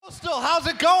Crystal, how's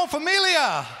it going,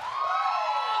 familia?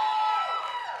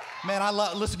 Man,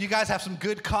 listen, you guys have some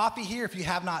good coffee here. If you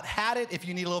have not had it, if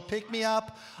you need a little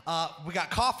pick-me-up, we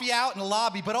got coffee out in the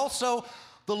lobby, but also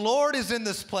the Lord is in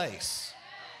this place.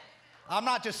 I'm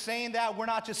not just saying that. We're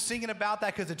not just singing about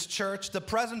that because it's church. The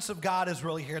presence of God is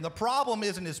really here. And the problem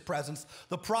isn't his presence.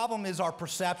 The problem is our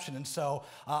perception. And so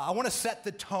I want to set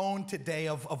the tone today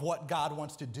of what God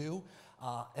wants to do.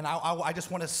 And I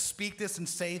just want to speak this and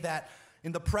say that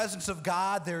in the presence of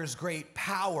God, there is great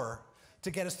power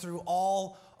to get us through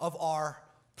all of our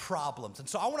problems. And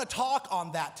so I want to talk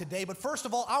on that today. But first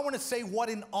of all, I want to say what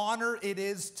an honor it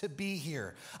is to be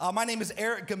here. My name is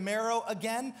Eric Gamero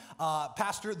again,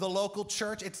 pastor at the local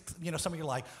church. It's, some of you are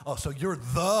like, oh, so you're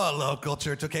the local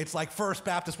church. Okay, it's like First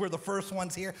Baptist. We're the first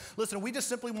ones here. Listen, we just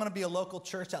simply want to be a local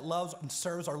church that loves and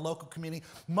serves our local community,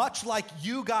 much like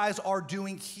you guys are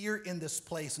doing here in this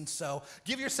place. And so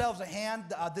give yourselves a hand.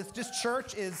 This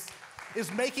church is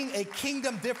making a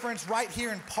kingdom difference right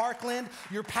here in Parkland.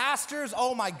 Your pastors,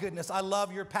 oh my goodness, I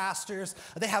love your pastors.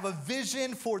 They have a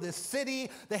vision for this city.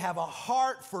 They have a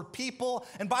heart for people.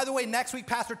 And by the way, next week,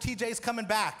 Pastor TJ is coming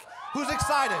back. Who's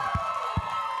excited?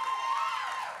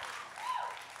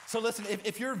 So listen,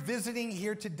 if you're visiting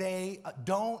here today,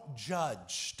 don't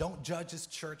judge. Don't judge this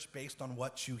church based on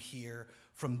what you hear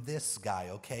from this guy,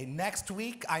 okay? Next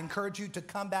week, I encourage you to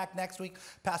come back next week.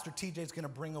 Pastor TJ is going to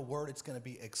bring a word. It's going to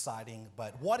be exciting.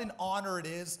 But what an honor it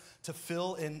is to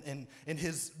fill in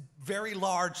his very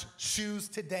large shoes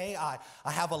today. I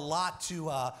have a lot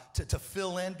to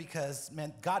fill in because,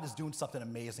 man, God is doing something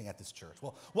amazing at this church.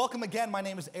 Well, welcome again. My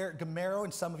name is Eric Gamero,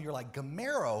 and some of you are like,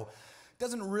 Gamero?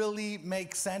 Doesn't really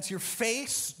make sense. Your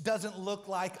face doesn't look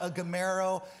like a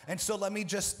Gamero. And so let me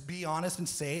just be honest and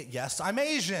say it. Yes, I'm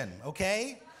Asian,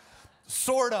 okay?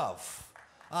 Sort of.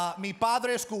 Mi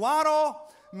padre es cubano,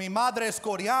 mi madre es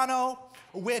coreano,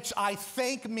 which I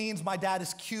think means my dad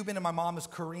is Cuban and my mom is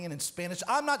Korean in Spanish.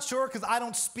 I'm not sure because I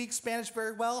don't speak Spanish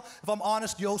very well. If I'm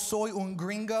honest, yo soy un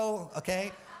gringo,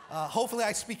 okay? Hopefully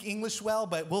I speak English well,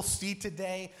 but we'll see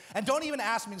today. And don't even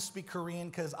ask me to speak Korean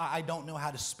because I don't know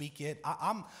how to speak it.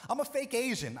 I'm a fake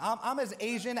Asian. I'm as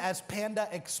Asian as Panda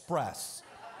Express,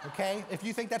 okay? If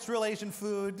you think that's real Asian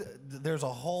food, there's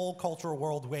a whole cultural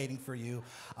world waiting for you.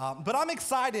 But I'm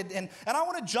excited, and I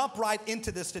want to jump right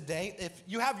into this today. If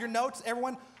you have your notes,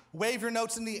 everyone, wave your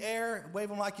notes in the air. Wave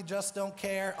them like you just don't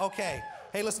care. Okay.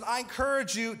 Hey, listen, I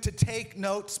encourage you to take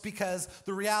notes because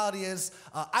the reality is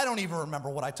I don't even remember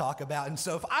what I talk about. And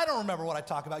so if I don't remember what I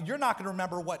talk about, you're not going to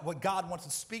remember what God wants to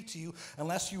speak to you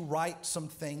unless you write some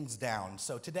things down.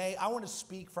 So today I want to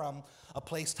speak from a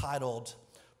place titled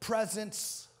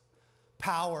Presence,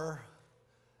 Power,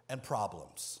 and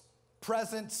Problems.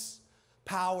 Presence,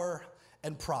 Power,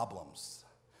 and Problems.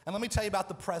 And let me tell you about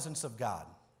the presence of God.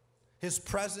 His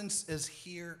presence is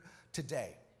here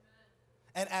today.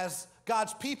 And as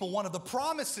God's people, one of the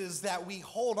promises that we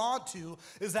hold on to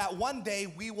is that one day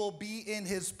we will be in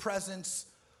his presence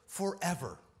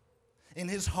forever, in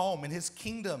his home, in his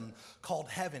kingdom called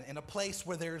heaven, in a place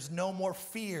where there's no more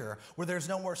fear, where there's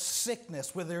no more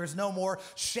sickness, where there's no more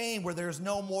shame, where there's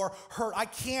no more hurt. I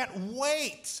can't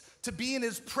wait to be in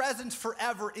his presence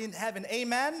forever in heaven.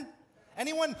 Amen?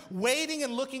 Anyone waiting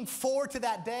and looking forward to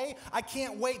that day? I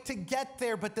can't wait to get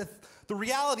there, but the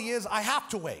reality is I have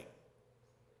to wait.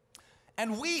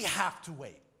 And we have to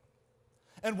wait.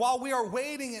 And while we are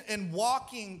waiting and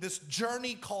walking this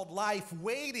journey called life,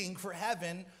 waiting for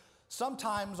heaven,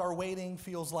 sometimes our waiting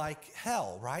feels like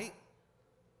hell, right?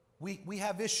 We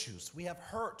have issues, we have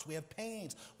hurts, we have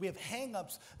pains, we have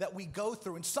hang-ups that we go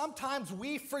through. And sometimes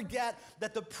we forget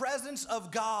that the presence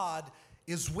of God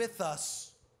is with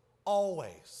us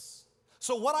always.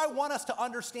 So what I want us to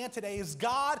understand today is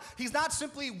God, he's not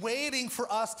simply waiting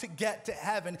for us to get to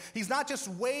heaven. He's not just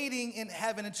waiting in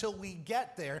heaven until we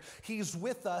get there. He's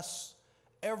with us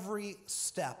every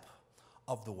step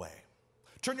of the way.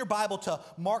 Turn your Bible to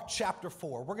Mark chapter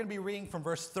 4. We're going to be reading from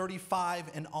verse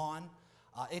 35 and on.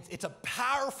 It's a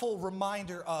powerful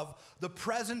reminder of the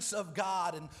presence of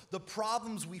God and the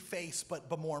problems we face,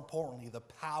 but more importantly, the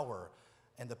power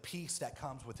and the peace that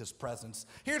comes with his presence.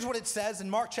 Here's what it says in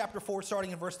Mark chapter 4,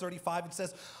 starting in verse 35. It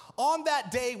says, on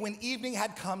that day when evening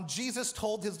had come, Jesus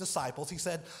told his disciples, he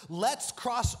said, let's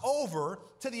cross over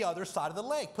to the other side of the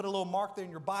lake. Put a little mark there in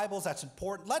your Bibles. That's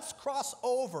important. Let's cross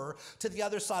over to the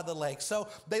other side of the lake. So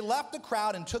they left the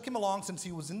crowd and took him along since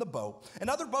he was in the boat, and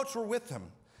other boats were with him.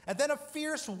 And then a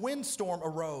fierce windstorm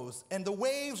arose, and the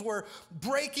waves were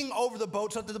breaking over the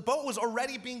boat so that the boat was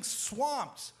already being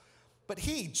swamped. But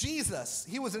he, Jesus,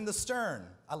 he was in the stern.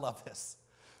 I love this.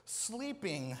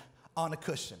 Sleeping on a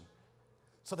cushion.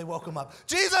 So they woke him up.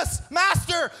 Jesus,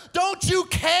 Master, don't you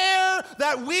care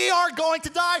that we are going to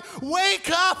die? Wake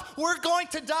up, we're going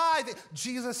to die.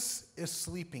 Jesus is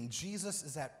sleeping. Jesus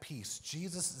is at peace.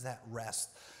 Jesus is at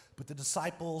rest. But the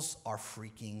disciples are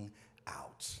freaking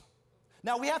out.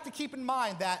 Now we have to keep in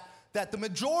mind that the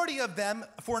majority of them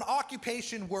for an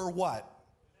occupation were what?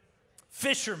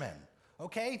 Fishermen.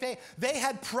 Okay, they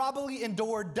had probably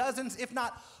endured dozens, if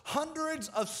not hundreds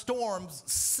of storms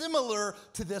similar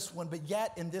to this one, but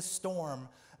yet in this storm,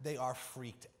 they are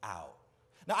freaked out.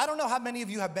 Now, I don't know how many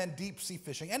of you have been deep sea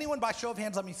fishing. Anyone, by show of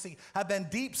hands, let me see, have been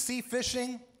deep sea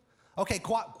fishing? Okay,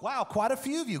 quite a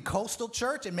few of you. Coastal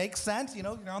church, it makes sense. You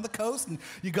know, you're on the coast and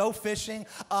you go fishing.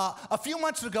 A few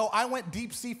months ago, I went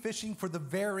deep sea fishing for the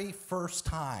very first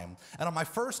time. And on my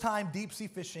first time deep sea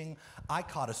fishing, I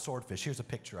caught a swordfish. Here's a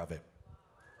picture of it.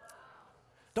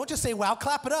 Don't just say, wow,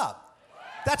 clap it up.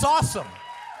 That's awesome.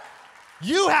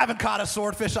 You haven't caught a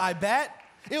swordfish, I bet.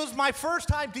 It was my first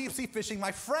time deep sea fishing.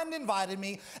 My friend invited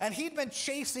me, and he'd been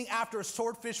chasing after a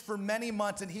swordfish for many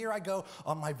months, and here I go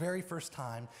on my very first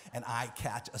time, and I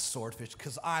catch a swordfish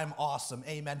because I'm awesome.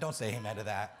 Amen. Don't say amen to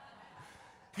that.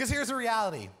 Because here's the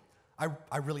reality.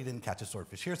 I really didn't catch a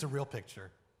swordfish. Here's a real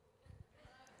picture.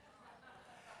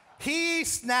 He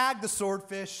snagged the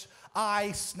swordfish.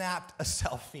 I snapped a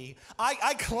selfie.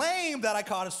 I claimed that I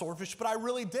caught a swordfish, but I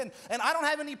really didn't. And I don't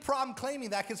have any problem claiming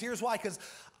that because here's why. Because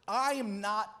I am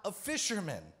not a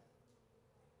fisherman.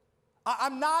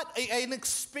 I'm not an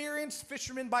experienced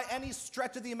fisherman by any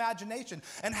stretch of the imagination.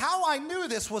 And how I knew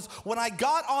this was when I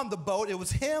got on the boat. It was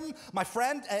him, my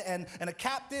friend, and a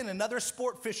captain, another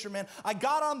sport fisherman. I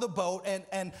got on the boat,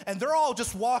 and they're all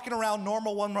just walking around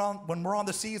normal when we're on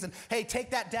the seas. And, hey,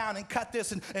 take that down and cut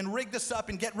this and rig this up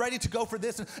and get ready to go for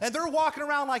this. And they're walking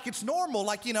around like it's normal,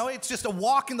 like, you know, it's just a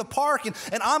walk in the park. And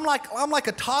I'm like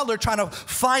a toddler trying to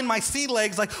find my sea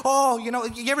legs. Like, oh, you know,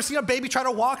 you ever seen a baby try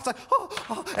to walk? It's like,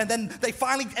 oh. And then they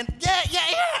finally, and yeah,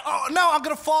 oh no, I'm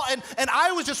gonna fall. And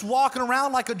I was just walking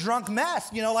around like a drunk mess,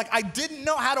 you know, like I didn't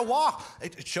know how to walk.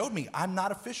 It showed me I'm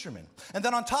not a fisherman. And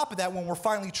then on top of that, when we're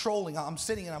finally trolling, I'm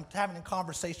sitting and I'm having a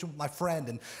conversation with my friend,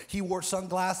 and he wore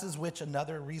sunglasses, which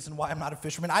another reason why I'm not a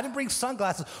fisherman. I didn't bring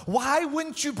sunglasses. Why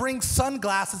wouldn't you bring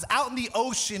sunglasses out in the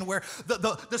ocean where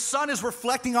the sun is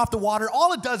reflecting off the water?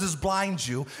 All it does is blind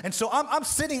you. And so I'm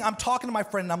sitting, I'm talking to my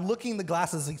friend, and I'm looking in the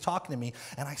glasses as he's talking to me,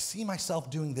 and I see myself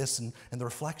doing this in the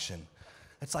reflection.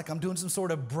 It's like I'm doing some sort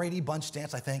of Brady Bunch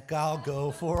dance. I think I'll go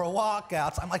for a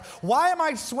walkout. I'm like, why am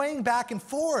I swaying back and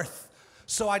forth?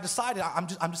 So I decided I'm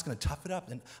just going to tough it up,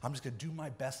 and I'm just going to do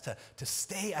my best to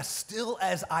stay as still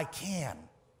as I can.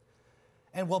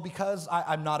 And well, because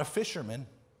I'm not a fisherman,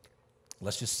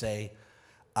 let's just say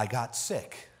I got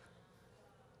sick.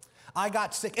 I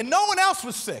got sick, and no one else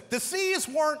was sick. The seas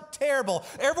weren't terrible.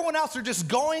 Everyone else are just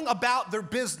going about their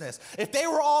business. If they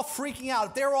were all freaking out,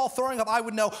 if they were all throwing up, I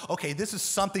would know, okay, this is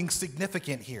something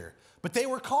significant here. But they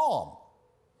were calm.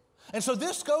 And so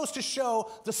this goes to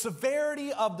show the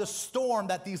severity of the storm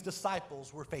that these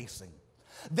disciples were facing.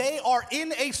 They are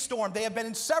in a storm. They have been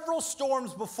in several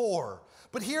storms before.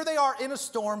 But here they are in a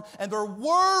storm, and they're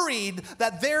worried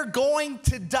that they're going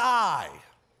to die.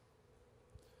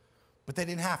 But they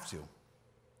didn't have to.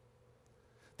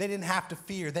 They didn't have to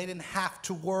fear. They didn't have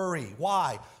to worry.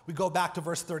 Why? We go back to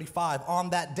verse 35. On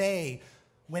that day,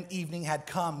 when evening had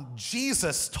come,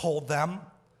 Jesus told them,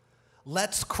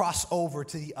 let's cross over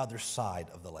to the other side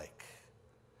of the lake.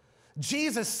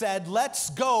 Jesus said, let's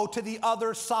go to the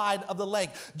other side of the lake.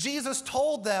 Jesus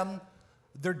told them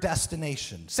their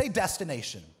destination. Say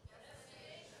destination.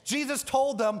 Jesus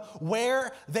told them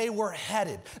where they were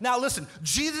headed. Now listen,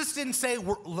 Jesus didn't say,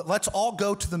 let's all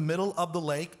go to the middle of the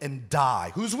lake and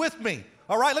die. Who's with me?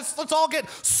 All right, let's all get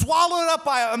swallowed up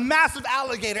by a massive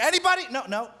alligator. Anybody?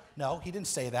 No, he didn't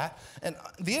say that. And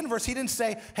the inverse, he didn't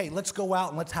say, hey, let's go out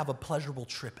and let's have a pleasurable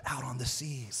trip out on the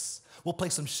seas. We'll play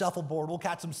some shuffleboard, we'll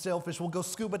catch some sailfish, we'll go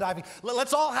scuba diving.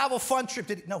 Let's all have a fun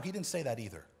trip. No, he didn't say that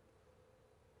either.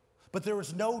 But there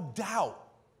was no doubt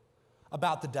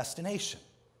about the destination.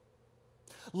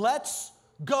 Let's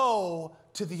go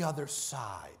to the other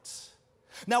side.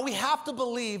 Now, we have to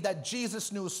believe that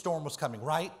Jesus knew a storm was coming,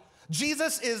 right?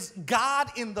 Jesus is God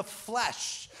in the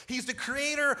flesh. He's the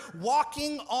creator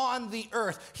walking on the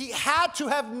earth. He had to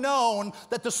have known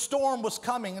that the storm was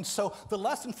coming. And so the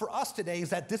lesson for us today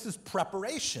is that this is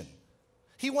preparation.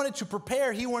 He wanted to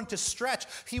prepare, he wanted to stretch,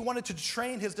 he wanted to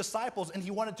train his disciples, and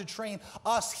he wanted to train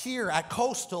us here at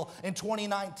Coastal in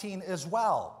 2019 as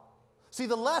well. See,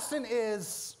 the lesson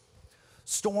is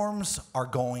storms are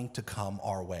going to come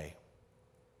our way.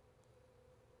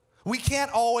 We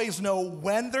can't always know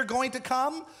when they're going to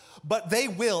come, but they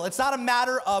will. It's not a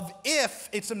matter of if,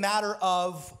 it's a matter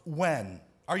of when.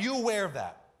 Are you aware of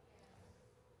that?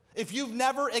 If you've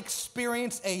never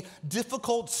experienced a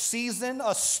difficult season,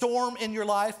 a storm in your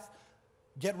life,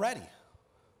 get ready.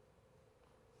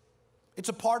 It's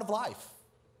a part of life.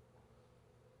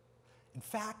 In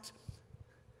fact,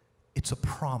 it's a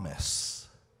promise.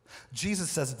 Jesus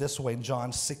says it this way in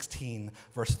John 16,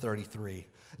 verse 33.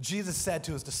 Jesus said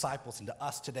to his disciples and to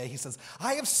us today, he says,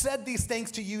 I have said these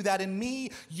things to you that in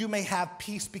me you may have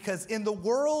peace, because in the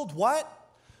world, what?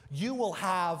 You will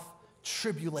have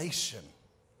tribulation.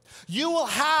 You will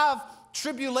have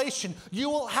tribulation. You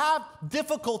will have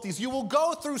difficulties. You will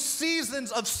go through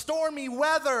seasons of stormy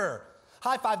weather.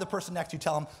 High five the person next to you,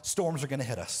 tell them storms are going to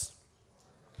hit us.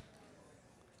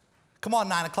 Come on,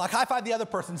 9 o'clock. High five the other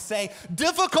person. Say,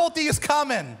 difficulty is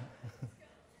coming.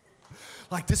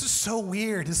 Like, this is so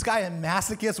weird. This guy a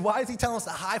masochist. Why is he telling us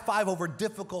to high five over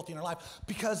difficulty in our life?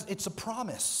 Because it's a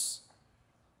promise.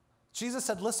 Jesus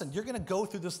said, listen, you're going to go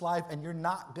through this life and you're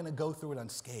not going to go through it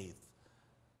unscathed.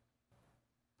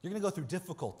 You're going to go through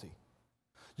difficulty.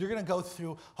 You're going to go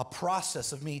through a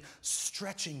process of me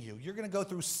stretching you. You're going to go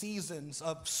through seasons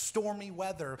of stormy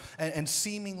weather and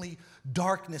seemingly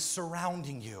darkness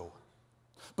surrounding you.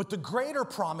 But the greater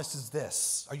promise is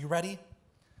this. Are you ready?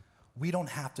 We don't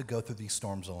have to go through these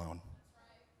storms alone.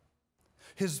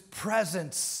 His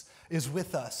presence is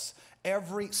with us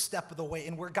every step of the way.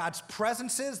 And where God's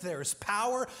presence is, there is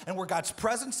power. And where God's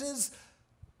presence is,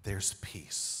 there's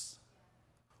peace.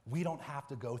 We don't have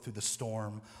to go through the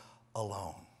storm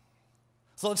alone.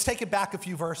 So let's take it back a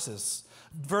few verses.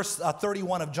 Verse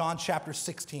 31 of John chapter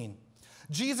 16.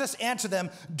 Jesus answered them,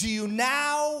 do you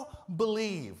now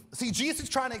believe? See, Jesus is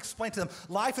trying to explain to them,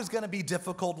 life is going to be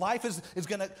difficult. Life is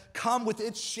going to come with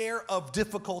its share of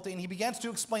difficulty. And he begins to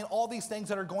explain all these things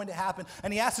that are going to happen.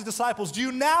 And he asks his disciples, do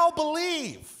you now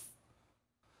believe?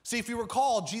 See, if you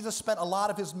recall, Jesus spent a lot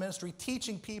of his ministry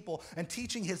teaching people and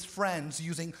teaching his friends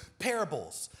using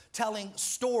parables, telling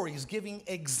stories, giving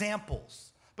examples.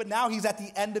 But now he's at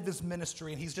the end of his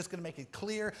ministry, and he's just going to make it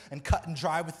clear and cut and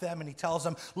dry with them. And he tells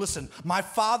them, listen, my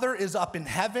Father is up in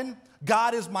heaven.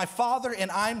 God is my Father,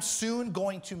 and I'm soon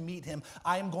going to meet him.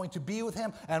 I am going to be with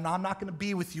him, and I'm not going to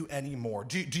be with you anymore.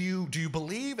 Do you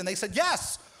believe? And they said,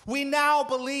 yes, we now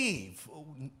believe.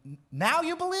 Now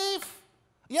you believe?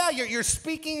 Yeah, you're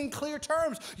speaking in clear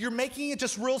terms. You're making it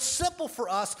just real simple for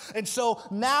us. And so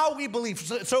now we believe.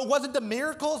 So it wasn't the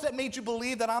miracles that made you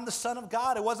believe that I'm the Son of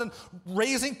God. It wasn't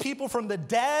raising people from the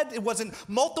dead. It wasn't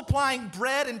multiplying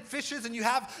bread and fishes and you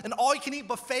have an all-you-can-eat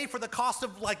buffet for the cost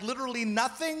of like literally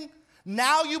nothing.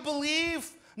 Now you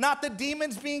believe. Not the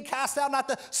demons being cast out, not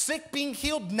the sick being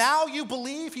healed. Now you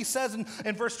believe. He says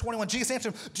in verse 21, Jesus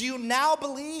answered him, do you now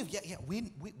believe? Yeah,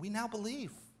 we now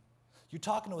believe. You're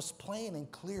talking to us plain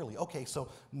and clearly. Okay, so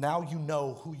now you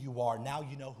know who you are. Now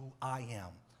you know who I am.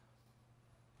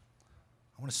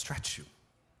 I want to stretch you.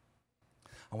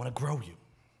 I want to grow you.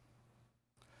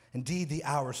 Indeed, the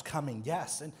hour is coming,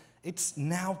 yes, and it's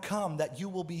now come that you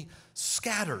will be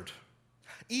scattered,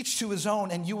 each to his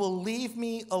own, and you will leave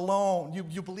me alone.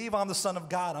 You believe I'm the Son of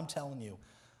God, I'm telling you.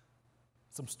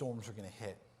 Some storms are going to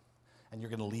hit, and you're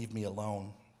going to leave me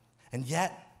alone. And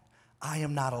yet, I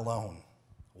am not alone.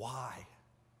 Why?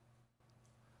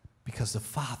 Because the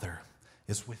Father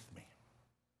is with me.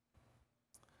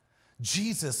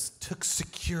 Jesus took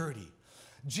security.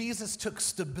 Jesus took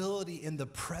stability in the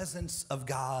presence of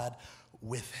God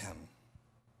with him.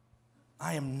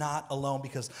 I am not alone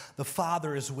because the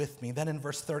Father is with me. Then in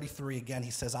verse 33 again,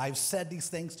 he says, I've said these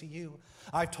things to you.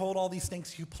 I've told all these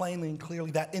things to you plainly and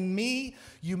clearly, that in me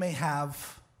you may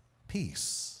have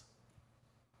peace.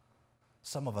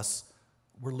 Some of us,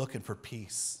 we're looking for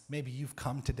peace. Maybe you've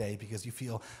come today because you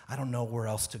feel, I don't know where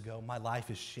else to go. My life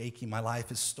is shaky. My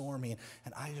life is stormy,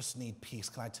 and I just need peace.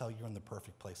 Can I tell you, you're in the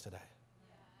perfect place today?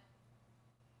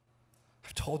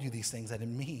 I've told you these things, that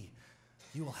in me,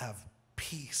 you will have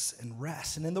peace and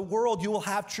rest. And in the world, you will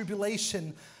have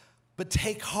tribulation, but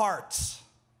take heart.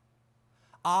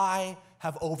 I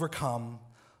have overcome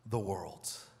the world.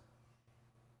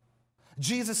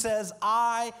 Jesus says,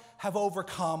 I have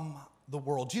overcome the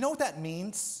world. Do you know what that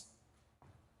means?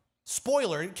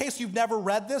 Spoiler, in case you've never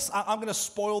read this, I'm going to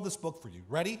spoil this book for you.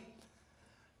 Ready?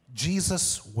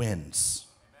 Jesus wins.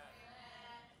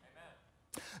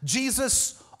 Amen.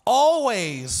 Jesus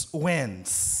always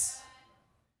wins.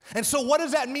 And so what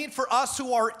does that mean for us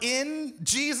who are in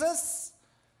Jesus?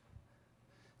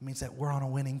 It means that we're on a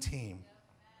winning team.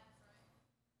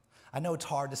 I know it's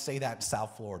hard to say that in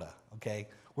South Florida, okay?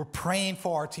 We're praying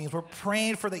for our teams. We're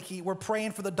praying for the Heat. We're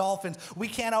praying for the Dolphins. We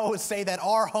can't always say that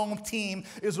our home team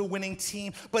is a winning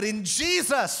team, but in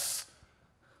Jesus,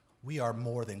 we are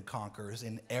more than conquerors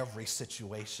in every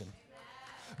situation.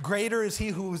 Greater is he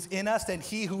who is in us than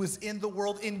he who is in the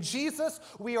world. In Jesus,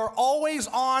 we are always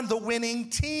on the winning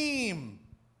team.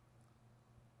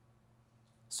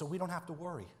 So we don't have to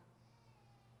worry.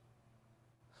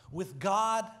 With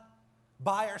God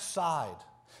by our side,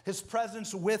 his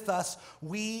presence with us,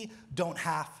 we don't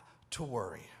have to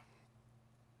worry.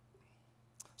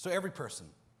 So every person,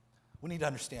 we need to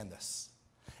understand this.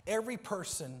 Every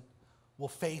person will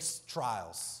face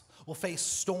trials, will face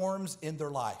storms in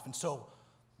their life. And so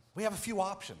we have a few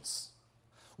options.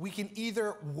 We can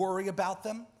either worry about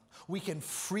them, we can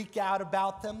freak out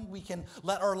about them, we can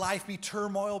let our life be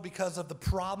turmoil because of the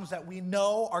problems that we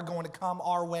know are going to come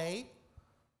our way,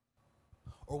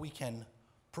 or we can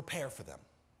prepare for them.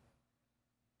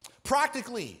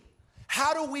 Practically,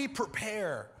 how do we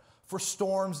prepare for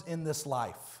storms in this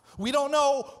life? We don't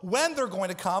know when they're going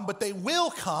to come, but they will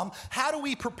come. How do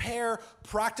we prepare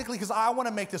practically? Because I want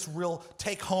to make this real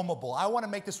take-homeable. I want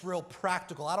to make this real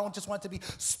practical. I don't just want it to be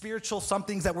spiritual, some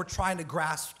things that we're trying to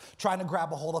grasp, trying to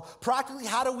grab a hold of. Practically,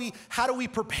 how do we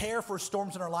prepare for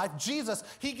storms in our life? Jesus,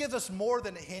 he gives us more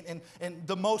than a hint in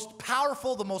the most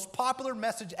powerful, the most popular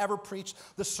message ever preached,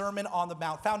 the Sermon on the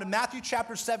Mount. Found in Matthew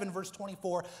chapter 7, verse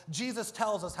 24, Jesus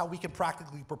tells us how we can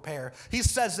practically prepare. He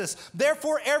says this,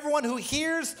 therefore, everyone who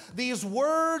hears these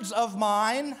words of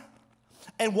mine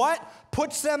and what?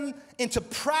 Puts them into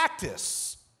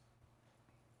practice.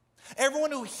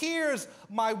 Everyone who hears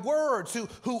my words,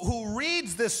 who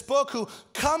reads this book, who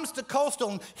comes to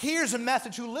Coastal and hears a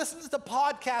message, who listens to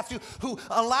podcasts, who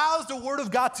allows the word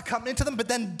of God to come into them, but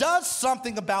then does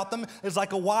something about them, is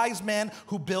like a wise man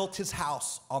who built his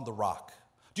house on the rock.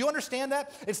 Do you understand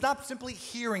that? It's not simply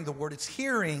hearing the word, it's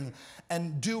hearing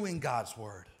and doing God's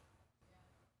word.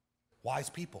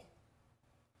 Wise people.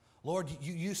 Lord,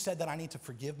 you said that I need to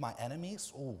forgive my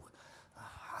enemies. Oh,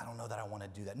 I don't know that I want to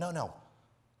do that. No.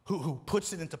 Who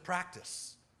puts it into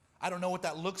practice. I don't know what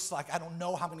that looks like. I don't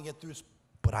know how I'm going to get through this,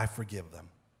 but I forgive them.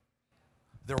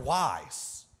 They're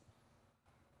wise.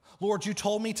 Lord, you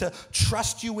told me to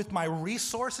trust you with my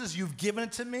resources. You've given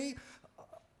it to me.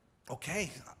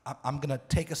 Okay, I'm going to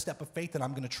take a step of faith and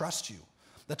I'm going to trust you.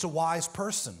 That's a wise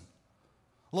person.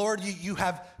 Lord, you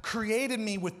have created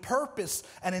me with purpose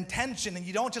and intention, and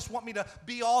you don't just want me to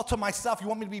be all to myself. You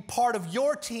want me to be part of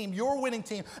your team, your winning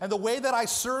team. And the way that I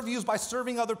serve you is by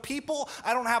serving other people.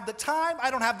 I don't have the time.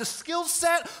 I don't have the skill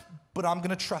set, but I'm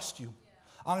going to trust you.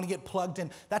 I'm going to get plugged in.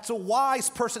 That's a wise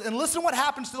person. And listen what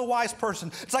happens to the wise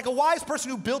person. It's like a wise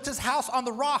person who built his house on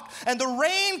the rock, and the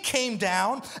rain came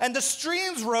down, and the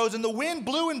streams rose, and the wind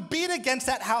blew and beat against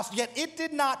that house, yet it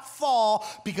did not fall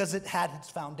because it had its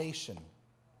foundation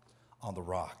on the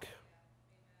rock.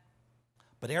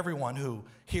 But everyone who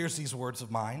hears these words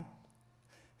of mine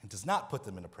and does not put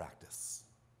them into practice.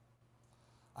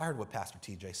 I heard what Pastor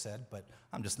TJ said, but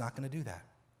I'm just not going to do that.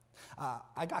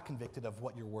 I got convicted of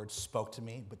what your words spoke to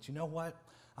me, but you know what?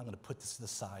 I'm going to put this to the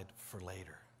side for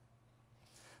later.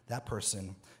 That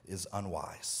person is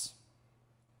unwise.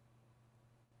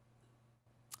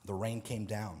 The rain came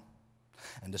down,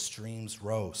 and the streams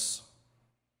rose,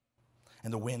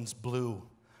 and the winds blew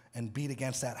and beat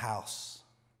against that house,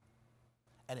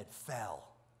 and it fell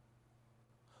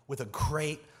with a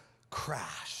great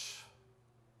crash.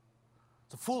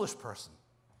 It's a foolish person.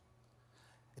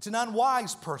 It's an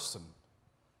unwise person.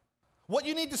 What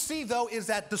you need to see, though, is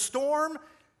that the storm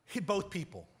hit both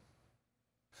people.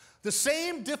 The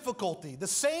same difficulty, the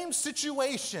same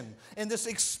situation in this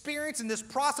experience, in this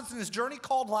process, in this journey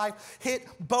called life hit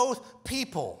both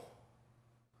people.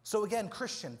 So again,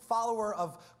 Christian, follower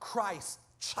of Christ,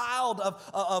 child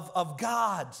of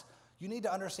God, you need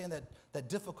to understand that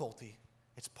difficulty,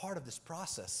 it's part of this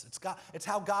process. It's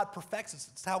how God perfects us.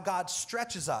 It's how God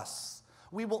stretches us.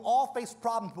 We will all face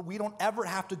problems, but we don't ever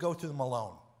have to go through them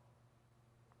alone.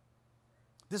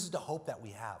 This is the hope that we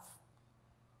have.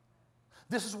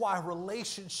 This is why a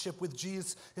relationship with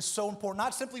Jesus is so important.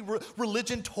 Not simply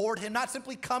religion toward him, not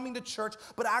simply coming to church,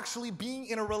 but actually being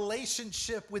in a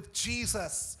relationship with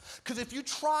Jesus. Because if you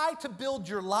try to build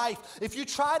your life, if you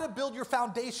try to build your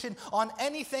foundation on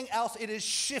anything else, it is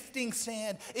shifting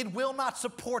sand. It will not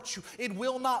support you. It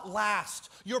will not last.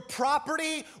 Your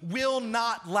property will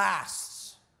not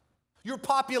last. Your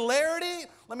popularity,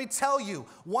 let me tell you,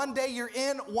 one day you're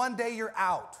in, one day you're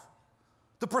out.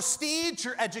 The prestige,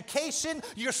 your education,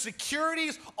 your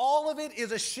securities, all of it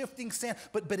is a shifting sand.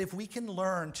 But if we can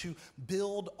learn to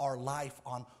build our life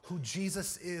on who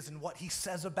Jesus is and what he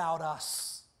says about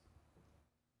us,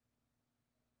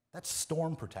 That's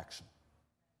storm protection.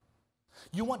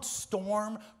 You want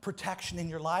storm protection in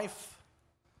your life?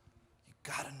 You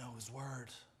got to know his word.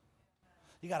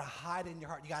 You got to hide it in your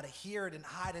heart. You got to hear it and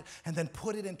hide it and then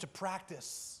put it into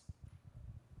practice.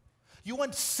 You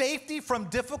want safety from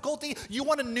difficulty? You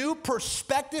want a new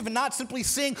perspective and not simply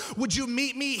saying, would you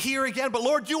meet me here again? But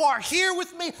Lord, you are here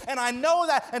with me and I know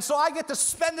that. And so I get to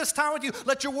spend this time with you.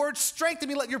 Let your word strengthen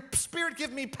me. Let your spirit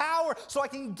give me power so I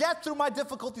can get through my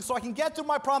difficulty, so I can get through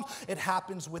my problems. It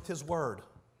happens with his word.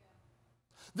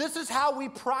 This is how we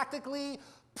practically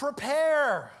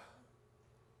prepare.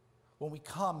 When we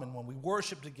come and when we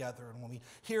worship together and when we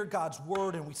hear God's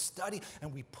word and we study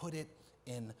and we put it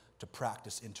into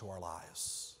practice into our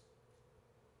lives.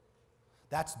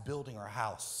 That's building our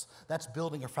house. That's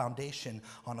building our foundation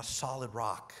on a solid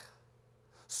rock.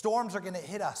 Storms are going to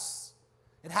hit us.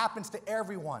 It happens to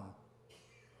everyone.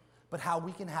 But how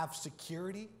we can have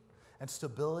security and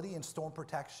stability and storm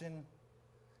protection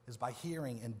is by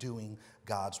hearing and doing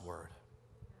God's word.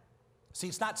 See,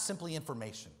 it's not simply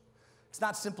information. It's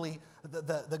not simply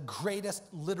the greatest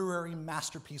literary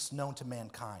masterpiece known to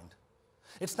mankind.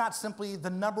 It's not simply the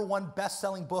 #1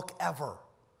 best-selling book ever.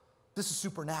 This is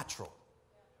supernatural.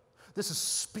 This is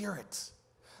spirit.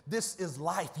 This is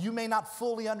life. You may not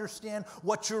fully understand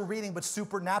what you're reading, but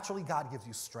supernaturally, God gives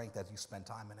you strength as you spend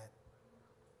time in it.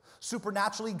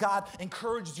 Supernaturally, God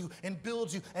encourages you and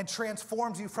builds you and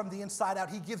transforms you from the inside out.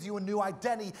 He gives you a new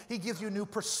identity. He gives you a new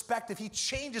perspective. He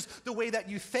changes the way that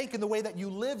you think and the way that you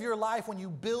live your life when you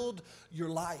build your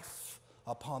life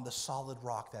upon the solid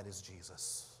rock that is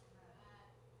Jesus.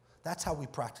 That's how we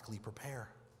practically prepare.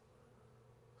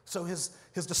 So his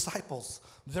disciples,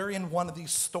 they're in one of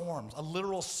these storms, a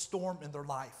literal storm in their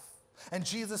life. And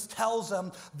Jesus tells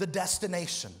them the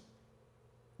destination.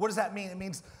 What does that mean? It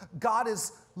means God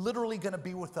is literally going to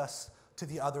be with us to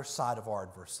the other side of our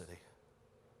adversity.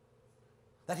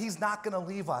 That he's not going to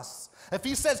leave us. If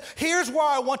he says, here's where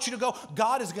I want you to go,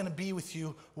 God is going to be with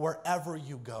you wherever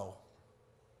you go.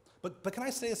 But can I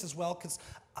say this as well? Because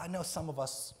I know some of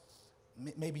us,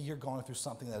 maybe you're going through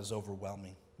something that is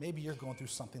overwhelming. Maybe you're going through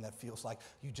something that feels like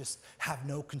you just have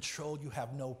no control, you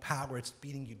have no power, it's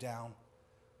beating you down.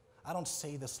 I don't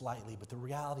say this lightly, but the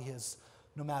reality is,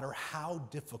 no matter how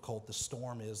difficult the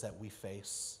storm is that we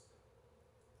face,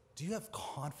 do you have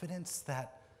confidence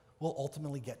that we'll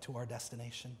ultimately get to our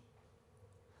destination?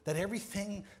 That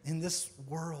everything in this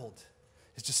world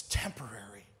is just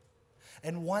temporary.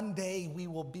 And one day we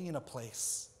will be in a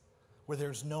place where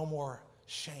there's no more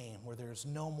shame, where there's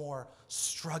no more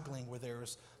struggling, where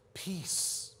there's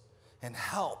peace and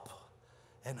help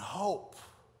and hope.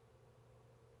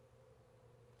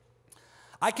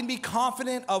 I can be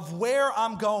confident of where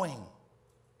I'm going,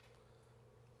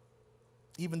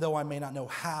 even though I may not know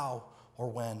how or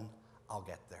when I'll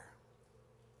get there.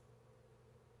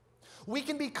 We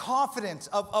can be confident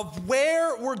of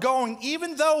where we're going,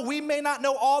 even though we may not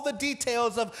know all the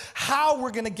details of how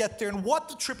we're going to get there and what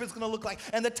the trip is going to look like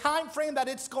and the time frame that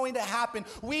it's going to happen.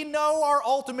 We know our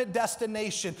ultimate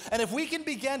destination. And if we can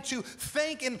begin to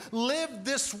think and live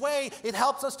this way, it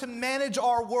helps us to manage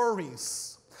our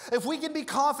worries. If we can be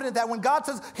confident that when God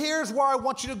says, here's where I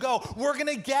want you to go, we're going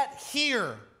to get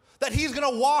here. That he's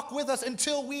going to walk with us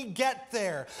until we get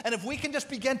there. And if we can just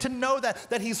begin to know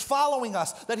that he's following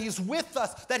us, that he's with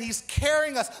us, that he's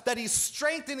carrying us, that he's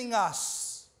strengthening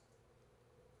us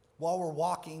while we're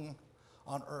walking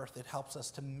on earth, it helps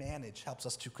us to manage, helps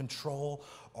us to control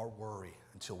our worry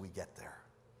until we get there.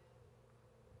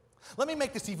 Let me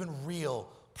make this even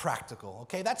real practical,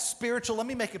 okay? That's spiritual. Let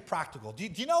me make it practical. Do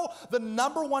you know the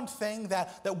 #1 thing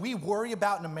that we worry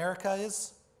about in America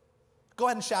is? Go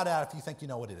ahead and shout out if you think you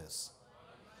know what it is.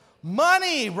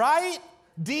 Money, right?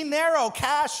 Dinero,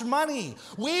 cash money.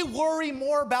 We worry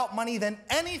more about money than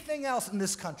anything else in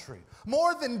this country.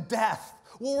 More than death.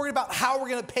 We're worried about how we're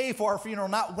going to pay for our funeral,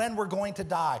 not when we're going to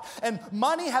die. And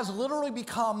money has literally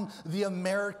become the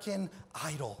American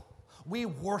idol. We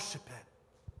worship it.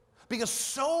 Because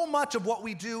so much of what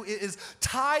we do is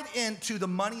tied into the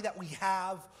money that we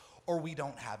have or we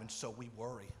don't have, and so we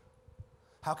worry.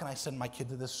 How can I send my kid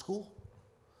to this school?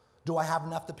 Do I have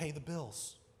enough to pay the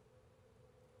bills?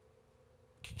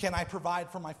 Can I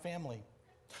provide for my family?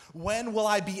 When will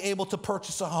I be able to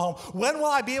purchase a home? When will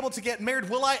I be able to get married?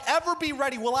 Will I ever be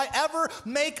ready? Will I ever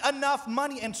make enough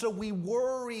money? And so we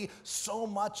worry so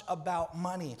much about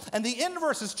money. And the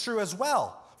inverse is true as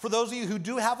well. For those of you who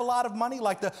do have a lot of money,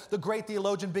 like the great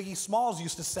theologian Biggie Smalls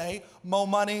used to say, mo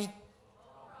money,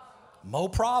 mo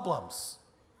problems.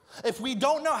 if we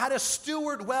don't know how to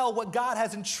steward well what God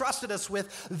has entrusted us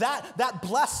with, that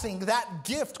blessing, that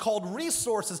gift called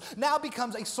resources now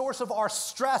becomes a source of our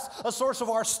stress, a source of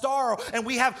our sorrow, and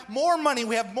we have more money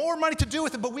to do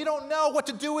with it, but we don't know what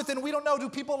to do with it, and we don't know, do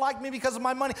people like me because of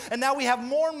my money? And now we have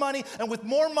more money, and with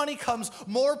more money comes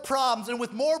more problems, and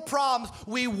with more problems,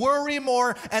 we worry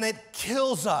more, and it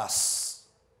kills us.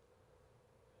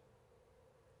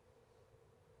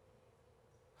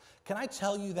 Can I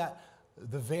tell you that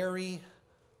the very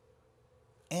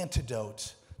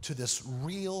antidote to this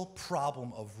real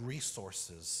problem of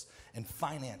resources and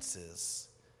finances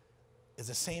is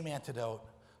the same antidote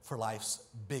for life's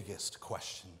biggest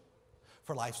question,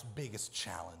 for life's biggest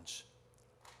challenge,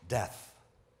 death.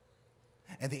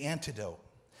 And the antidote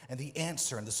and the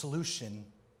answer and the solution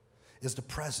is the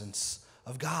presence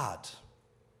of God.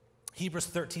 Hebrews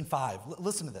 13:5.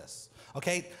 Listen to this,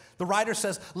 okay? The writer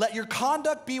says, let your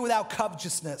conduct be without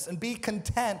covetousness and be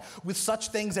content with such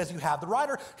things as you have. The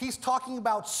writer, he's talking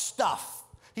about stuff.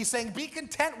 He's saying, be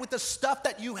content with the stuff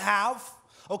that you have,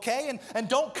 okay? And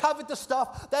don't covet the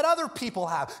stuff that other people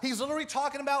have. He's literally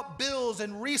talking about bills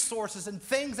and resources and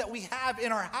things that we have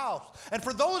in our house. And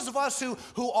for those of us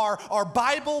who are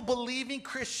Bible-believing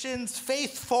Christians,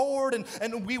 faith-forward,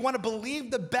 and we want to believe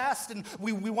the best, and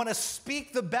we want to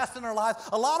speak the best in our lives,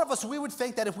 a lot of us, we would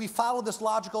think that if we follow this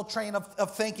logical train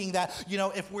of thinking that, you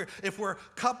know, if we're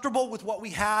comfortable with what we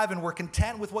have and we're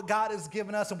content with what God has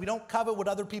given us and we don't covet what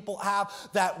other people have,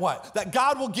 that what? That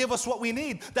God will give us what we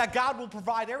need, that God will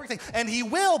provide everything. And he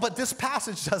will, but this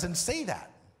passage doesn't say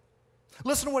that.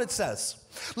 Listen to what it says.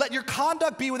 Let your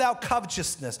conduct be without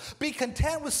covetousness. Be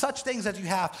content with such things as you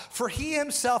have. For he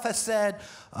himself has said,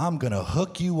 I'm going to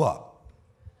hook you up.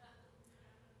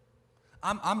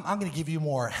 I'm going to give you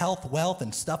more health, wealth,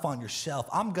 and stuff on your shelf.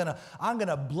 I'm going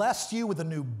to bless you with a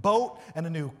new boat and a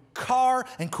new car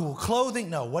and cool clothing.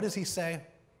 No, what does he say?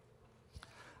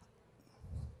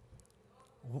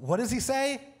 What does he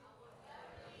say?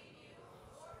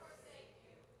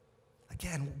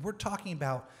 Again, we're talking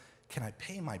about, can I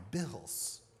pay my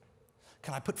bills?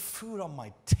 Can I put food on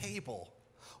my table?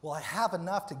 Will I have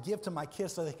enough to give to my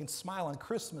kids so they can smile on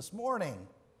Christmas morning?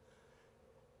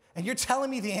 And you're telling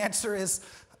me the answer is,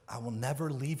 I will never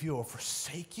leave you or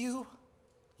forsake you?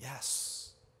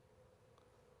 Yes.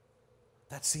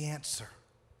 That's the answer.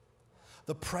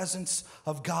 The presence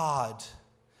of God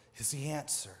is the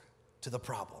answer to the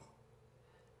problem.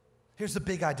 Here's the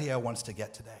big idea I want us to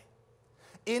get today.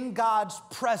 In God's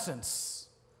presence,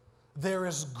 there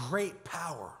is great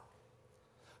power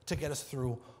to get us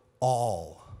through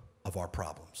all of our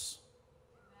problems.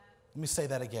 Let me say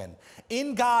that again.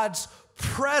 In God's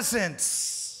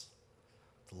presence,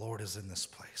 the Lord is in this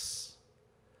place.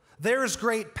 There is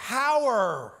great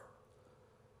power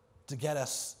to get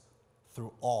us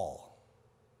through all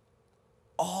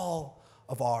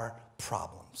of our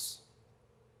problems.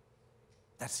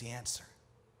 That's the answer.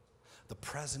 The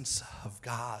presence of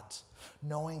God,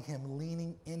 knowing him,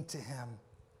 leaning into him.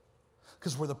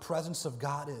 Because where the presence of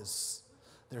God is,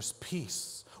 there's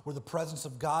peace. Where the presence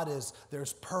of God is,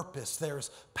 there's purpose,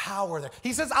 there's power there.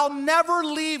 He says, I'll never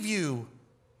leave you.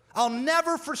 I'll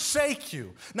never forsake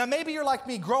you. Now, maybe you're like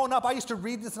me. Growing up, I used to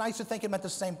read this and I used to think it meant the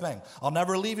same thing. I'll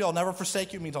never leave you, I'll never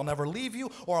forsake you means I'll never leave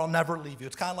you or I'll never leave you.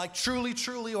 It's kind of like truly,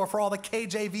 truly, or for all the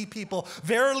KJV people,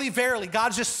 verily, verily.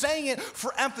 God's just saying it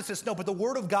for emphasis. No, but the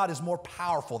word of God is more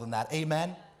powerful than that.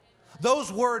 Amen?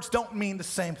 Those words don't mean the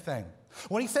same thing.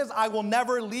 When he says, I will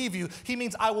never leave you, he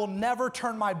means I will never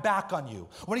turn my back on you.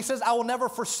 When he says, I will never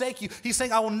forsake you, he's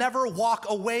saying I will never walk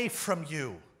away from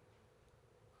you.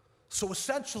 So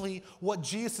essentially, what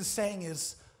Jesus is saying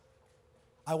is,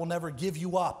 I will never give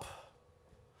you up.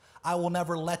 I will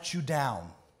never let you down.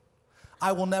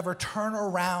 I will never turn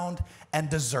around and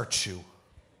desert you.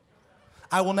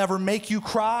 I will never make you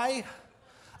cry.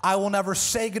 I will never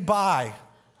say goodbye.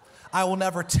 I will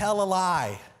never tell a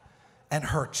lie and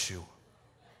hurt you.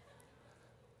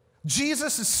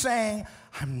 Jesus is saying,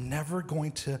 I'm never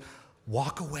going to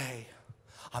walk away.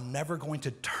 I'm never going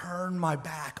to turn my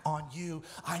back on you.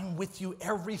 I'm with you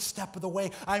every step of the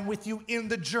way. I'm with you in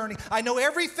the journey. I know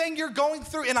everything you're going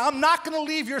through, and I'm not going to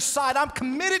leave your side. I'm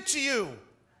committed to you.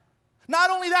 Not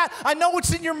only that, I know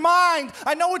what's in your mind.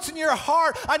 I know what's in your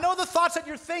heart. I know the thoughts that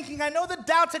you're thinking. I know the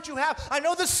doubts that you have. I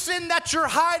know the sin that you're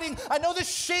hiding. I know the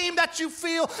shame that you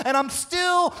feel, and I'm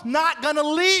still not going to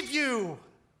leave you.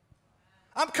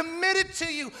 I'm committed to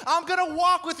you. I'm going to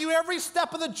walk with you every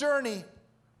step of the journey.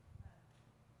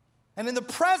 And in the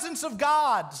presence of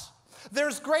God,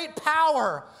 there's great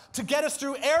power to get us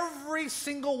through every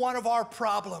single one of our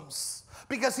problems.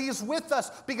 because he is with us,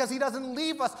 because he doesn't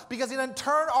leave us, because he doesn't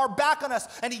turn our back on us,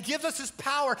 and he gives us his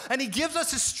power, and he gives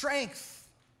us his strength,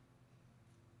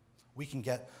 we can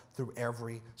get through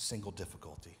every single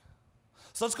difficulty.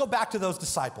 So let's go back to those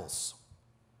disciples.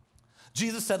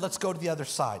 Jesus said, let's go to the other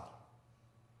side.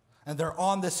 And they're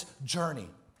on this journey.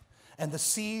 And the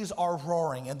seas are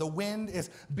roaring. And the wind is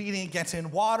beating against it.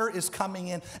 And water is coming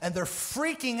in. And they're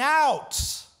freaking out.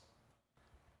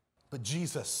 But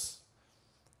Jesus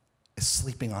is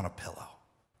sleeping on a pillow.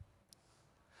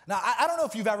 Now, I don't know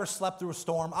if you've ever slept through a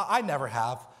storm. I never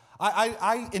have.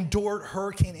 I endured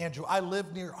Hurricane Andrew. I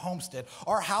lived near Homestead.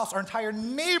 Our house, our entire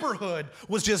neighborhood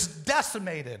was just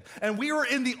decimated. And we were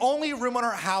in the only room in our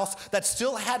house that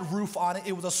still had roof on it.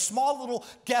 It was a small little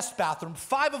guest bathroom,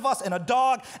 5 of us and a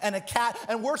dog and a cat,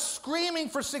 and we're screaming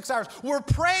for 6 hours. We're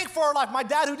praying for our life. My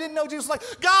dad, who didn't know Jesus, was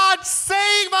like, God,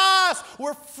 save us!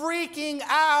 We're freaking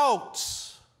out.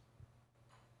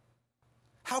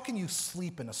 How can you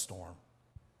sleep in a storm?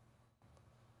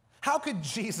 How could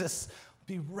Jesus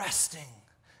be resting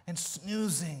and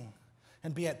snoozing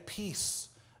and be at peace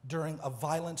during a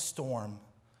violent storm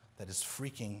that is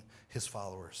freaking his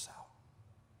followers out?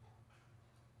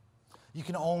 You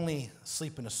can only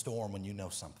sleep in a storm when you know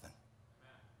something.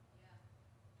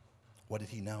 What did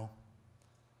he know?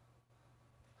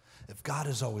 If God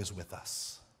is always with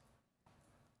us,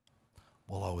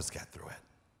 we'll always get through it.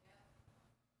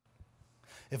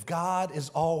 If God is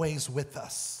always with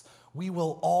us, we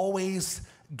will always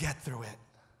get through it.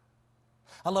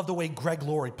 I love the way Greg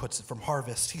Laurie puts it from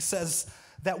Harvest. He says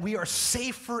that we are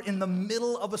safer in the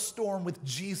middle of a storm with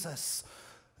Jesus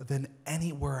than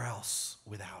anywhere else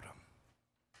without him.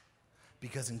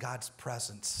 Because in God's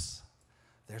presence,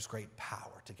 there's great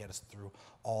power to get us through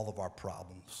all of our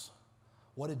problems.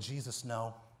 What did Jesus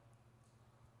know?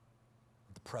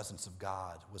 The presence of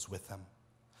God was with him.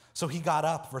 So he got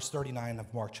up, verse 39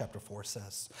 of Mark chapter 4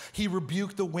 says. He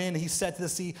rebuked the wind. He said to the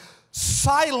sea,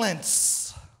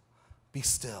 silence, be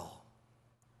still.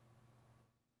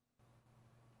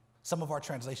 Some of our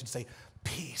translations say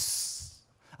peace.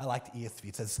 I like the ESV.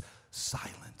 It says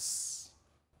silence.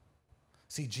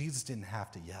 See, Jesus didn't have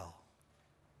to yell.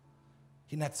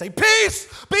 He didn't have to say,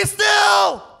 peace, be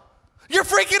still. You're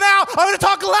freaking out. I'm going to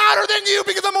talk louder than you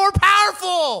because I'm more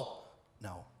powerful.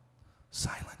 No,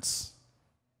 silence.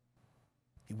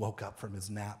 He woke up from his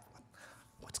nap.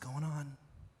 What's going on?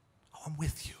 Oh, I'm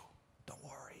with you. Don't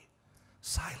worry.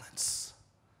 Silence.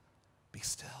 Be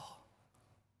still.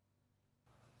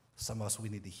 Some of us, we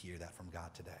need to hear that from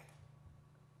God today.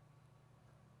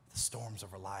 The storms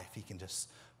of our life, he can just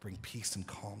bring peace and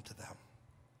calm to them.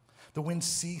 The wind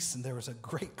ceased and there was a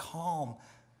great calm.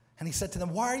 And he said to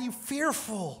them, why are you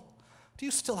fearful? Do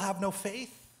you still have no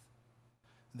faith?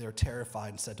 And they were terrified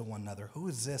and said to one another, who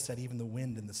is this that even the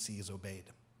wind and the seas obeyed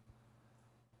him?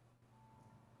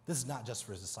 This is not just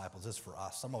for his disciples, this is for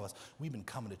us. Some of us, we've been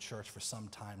coming to church for some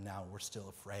time now and we're still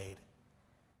afraid.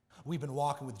 We've been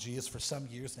walking with Jesus for some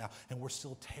years now and we're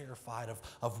still terrified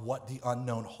of what the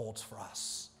unknown holds for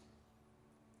us.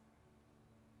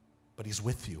 But he's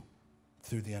with you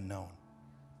through the unknown.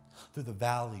 Through the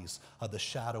valleys of the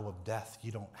shadow of death,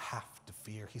 you don't have to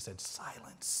fear. He said,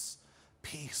 silence,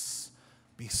 peace,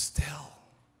 be still.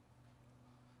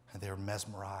 And they were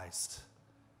mesmerized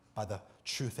by the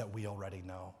truth that we already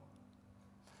know,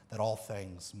 that all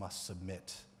things must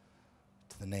submit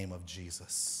to the name of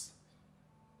Jesus,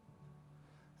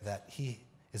 that he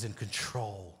is in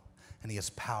control and he has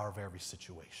power of every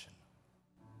situation.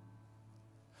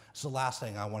 So the last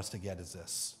thing I want us to get is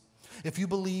this. If you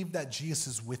believe that Jesus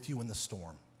is with you in the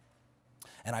storm,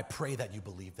 and I pray that you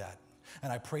believe that,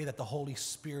 and I pray that the Holy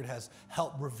Spirit has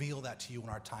helped reveal that to you in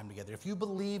our time together. If you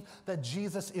believe that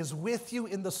Jesus is with you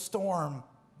in the storm,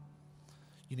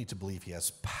 you need to believe he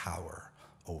has power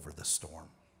over the storm.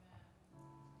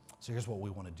 So here's what we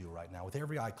want to do right now. With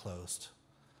every eye closed,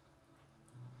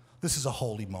 this is a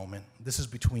holy moment. This is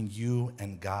between you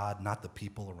and God, not the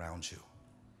people around you.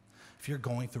 If you're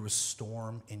going through a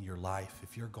storm in your life,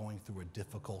 if you're going through a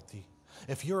difficulty,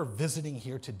 if you're visiting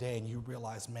here today and you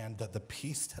realize, man, that the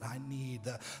peace that I need,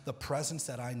 the presence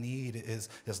that I need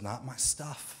is not my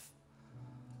stuff.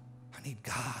 I need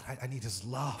God. I need his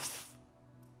love.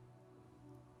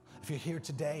 If you're here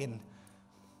today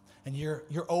and you're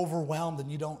overwhelmed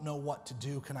and you don't know what to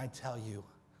do, can I tell you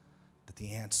that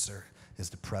the answer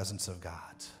is the presence of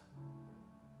God?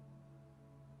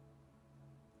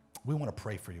 We want to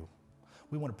pray for you.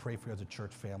 We want to pray for you as a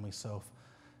church family. So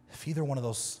if either one of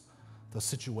those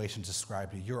situations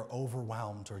described to you, you're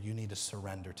overwhelmed or you need to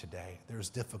surrender today, there's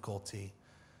difficulty,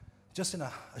 just in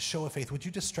a show of faith, would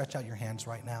you just stretch out your hands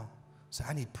right now? Say,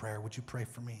 I need prayer. Would you pray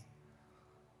for me?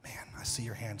 Man, I see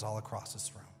your hands all across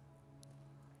this room.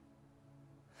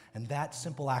 And that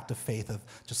simple act of faith of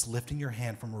just lifting your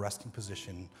hand from a resting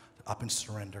position up in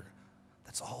surrender,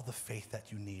 that's all the faith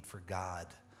that you need for God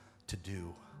to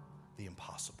do the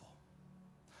impossible.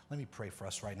 Let me pray for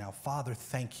us right now. Father,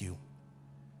 thank you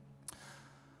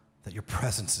that your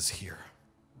presence is here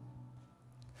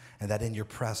and that in your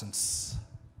presence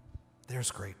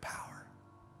there's great power.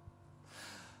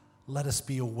 Let us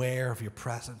be aware of your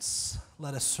presence.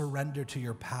 Let us surrender to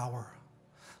your power.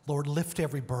 Lord, lift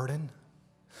every burden.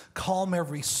 Calm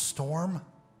every storm.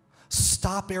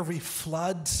 Stop every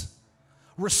flood.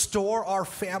 Restore our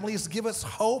families. Give us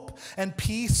hope and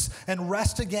peace and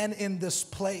rest again in this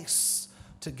place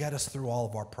to get us through all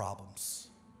of our problems.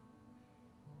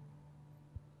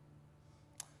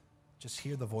 Just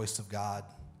hear the voice of God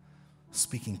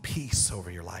speaking peace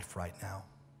over your life right now.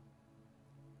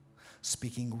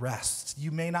 Speaking rest.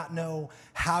 You may not know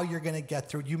how you're going to get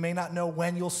through. You may not know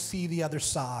when you'll see the other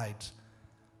side.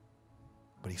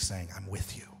 But he's saying, I'm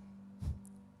with you.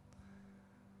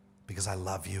 Because I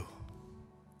love you.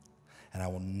 And I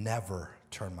will never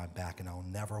turn my back and I will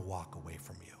never walk away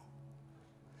from you.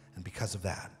 And because of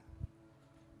that,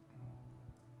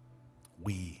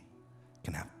 we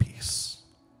can have peace.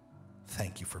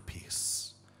 Thank you for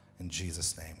peace. In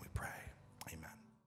Jesus' name we pray.